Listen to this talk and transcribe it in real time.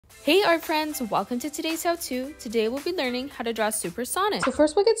Hey art friends, welcome to today's how-to. Today we'll be learning how to draw supersonic. So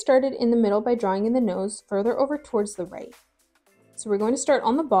first we'll get started in the middle by drawing in the nose further over towards the right. So we're going to start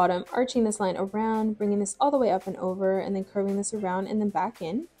on the bottom, arching this line around, bringing this all the way up and over, and then curving this around and then back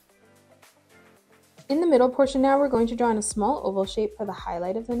in. In the middle portion now, we're going to draw in a small oval shape for the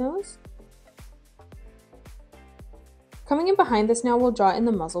highlight of the nose. Coming in behind this now, we'll draw in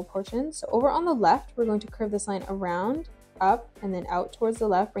the muzzle portion. So over on the left, we're going to curve this line around, up, and then out towards the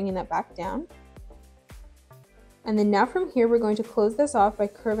left, bringing that back down. And then now from here, we're going to close this off by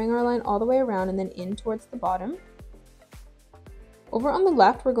curving our line all the way around and then in towards the bottom. Over on the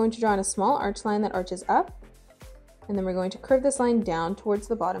left, we're going to draw in a small arch line that arches up, and then we're going to curve this line down towards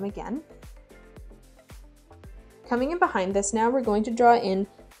the bottom again. Coming in behind this now, we're going to draw in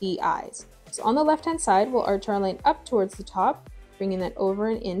the eyes. So on the left-hand side, we'll arch our line up towards the top, bringing that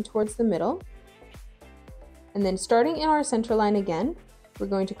over and in towards the middle. And then starting in our center line again, we're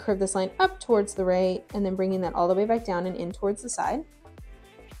going to curve this line up towards the right and then bringing that all the way back down and in towards the side.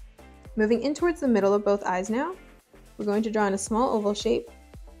 Moving in towards the middle of both eyes now, we're going to draw in a small oval shape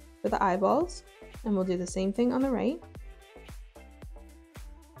for the eyeballs, and we'll do the same thing on the right.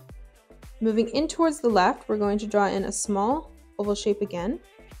 Moving in towards the left, we're going to draw in a small oval shape again,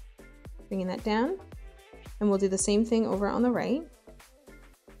 bringing that down, and we'll do the same thing over on the right.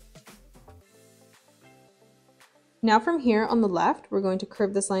 Now from here on the left, we're going to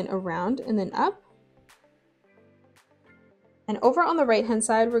curve this line around and then up. And over on the right hand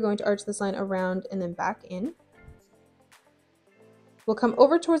side, we're going to arch this line around and then back in. We'll come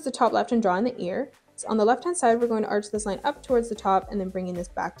over towards the top left and draw in the ear. So on the left hand side, we're going to arch this line up towards the top and then bringing this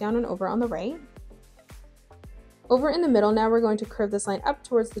back down and over on the right. Over in the middle now, we're going to curve this line up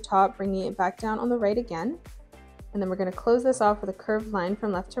towards the top, bringing it back down on the right again. And then we're going to close this off with a curved line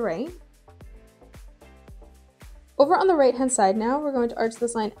from left to right. Over on the right hand side now, we're going to arch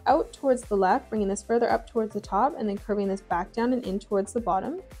this line out towards the left, bringing this further up towards the top and then curving this back down and in towards the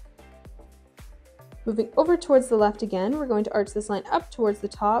bottom. Moving over towards the left again, we're going to arch this line up towards the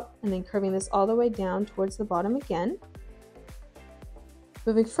top and then curving this all the way down towards the bottom again.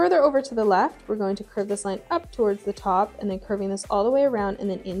 Moving further over to the left, we're going to curve this line up towards the top and then curving this all the way around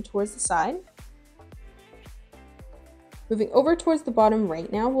and then in towards the side. Moving over towards the bottom right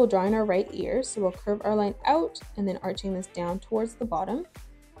now, we'll draw in our right ear, so we'll curve our line out and then arching this down towards the bottom.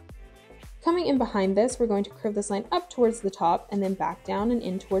 Coming in behind this, we're going to curve this line up towards the top and then back down and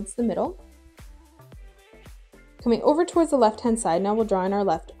in towards the middle. Coming over towards the left-hand side, now we'll draw in our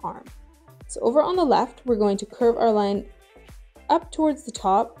left arm. So over on the left, we're going to curve our line up towards the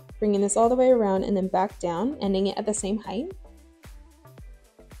top, bringing this all the way around and then back down, ending it at the same height.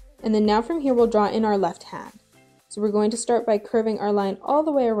 And then now from here, we'll draw in our left hand. So we're going to start by curving our line all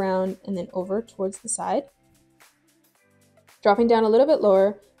the way around and then over towards the side. Dropping down a little bit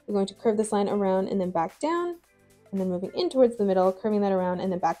lower, we're going to curve this line around and then back down, and then moving in towards the middle, curving that around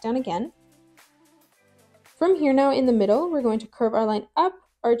and then back down again. From here now in the middle, we're going to curve our line up,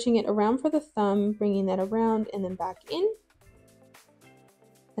 arching it around for the thumb, bringing that around and then back in.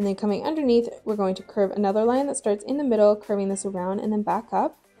 And then coming underneath, we're going to curve another line that starts in the middle, curving this around and then back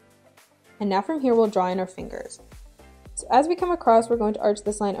up. And now from here, we'll draw in our fingers. So as we come across, we're going to arch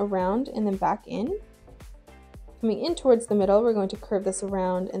this line around and then back in. Coming in towards the middle, we're going to curve this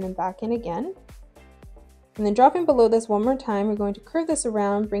around and then back in again. And then dropping below this one more time, we're going to curve this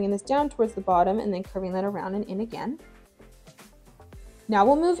around, bringing this down towards the bottom and then curving that around and in again. Now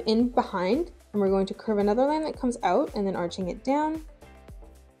we'll move in behind and we're going to curve another line that comes out and then arching it down.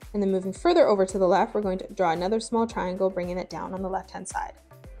 And then moving further over to the left, we're going to draw another small triangle, bringing it down on the left-hand side.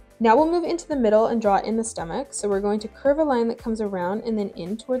 Now we'll move into the middle and draw in the stomach. So we're going to curve a line that comes around and then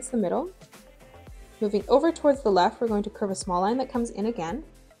in towards the middle. Moving over towards the left, we're going to curve a small line that comes in again.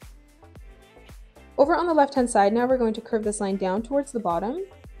 Over on the left-hand side now, we're going to curve this line down towards the bottom,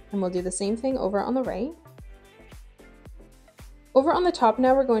 and we'll do the same thing over on the right. Over on the top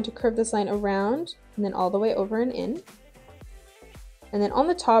now, we're going to curve this line around and then all the way over and in. And then on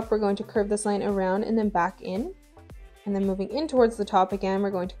the top, we're going to curve this line around and then back in. And then moving in towards the top again, we're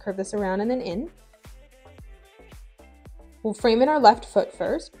going to curve this around and then in. We'll frame in our left foot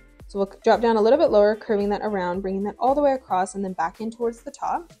first. So we'll drop down a little bit lower, curving that around, bringing that all the way across and then back in towards the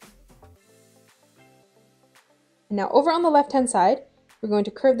top. And now over on the left-hand side, we're going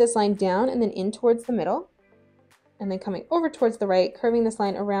to curve this line down and then in towards the middle. And then coming over towards the right, curving this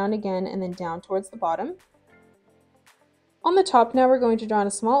line around again and then down towards the bottom. On the top now, we're going to draw in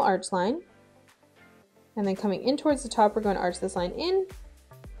a small arch line. And then coming in towards the top, we're going to arch this line in,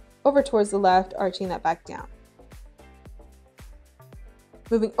 over towards the left, arching that back down.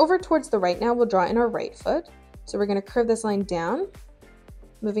 Moving over towards the right now, we'll draw in our right foot. So we're going to curve this line down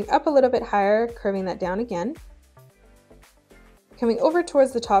Moving up a little bit higher, curving that down again. Coming over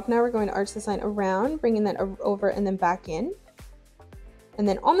towards the top now, we're going to arch this line around, bringing that over and then back in. And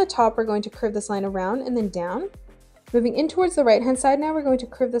then on the top, we're going to curve this line around and then down. Moving in towards the right hand side now, we're going to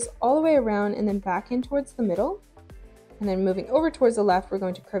curve this all the way around and then back in towards the middle. And then moving over towards the left, we're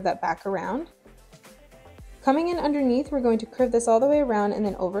going to curve that back around. Coming in underneath, we're going to curve this all the way around and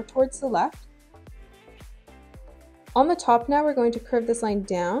then over towards the left. On the top now, we're going to curve this line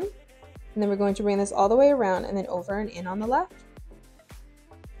down, and then we're going to bring this all the way around and then over and in on the left.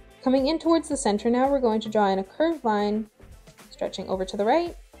 Coming in towards the center now, we're going to draw in a curved line, stretching over to the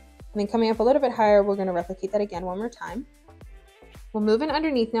right, and then coming up a little bit higher, we're going to replicate that again one more time. We'll move in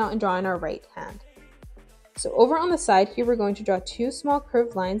underneath now and draw in our right hand. So over on the side here, we're going to draw two small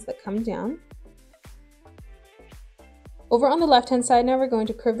curved lines that come down. Over on the left hand side now, we're going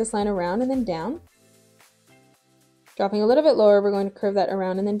to curve this line around and then down. Dropping a little bit lower, we're going to curve that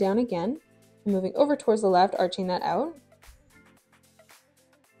around and then down again. And moving over towards the left, arching that out.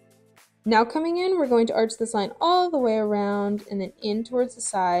 Now coming in, we're going to arch this line all the way around and then in towards the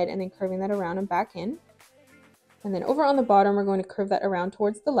side and then curving that around and back in. And then over on the bottom, we're going to curve that around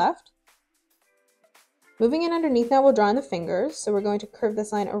towards the left. Moving in underneath now, we'll draw in the fingers. So we're going to curve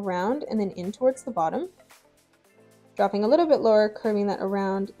this line around and then in towards the bottom. Dropping a little bit lower, curving that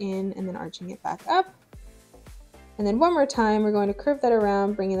around in and then arching it back up. And then one more time, we're going to curve that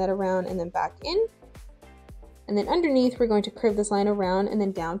around, bringing that around and then back in. And then underneath, we're going to curve this line around and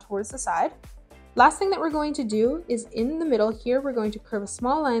then down towards the side. Last thing that we're going to do is in the middle here, we're going to curve a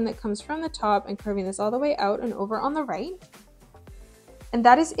small line that comes from the top and curving this all the way out and over on the right. And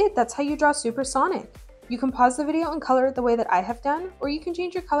that is it. That's how you draw supersonic. You can pause the video and color it the way that I have done, or you can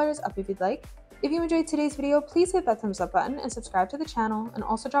change your colors up if you'd like. If you enjoyed today's video, please hit that thumbs up button and subscribe to the channel, and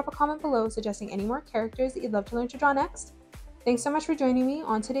also drop a comment below suggesting any more characters that you'd love to learn to draw next. Thanks so much for joining me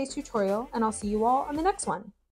on today's tutorial, and I'll see you all on the next one.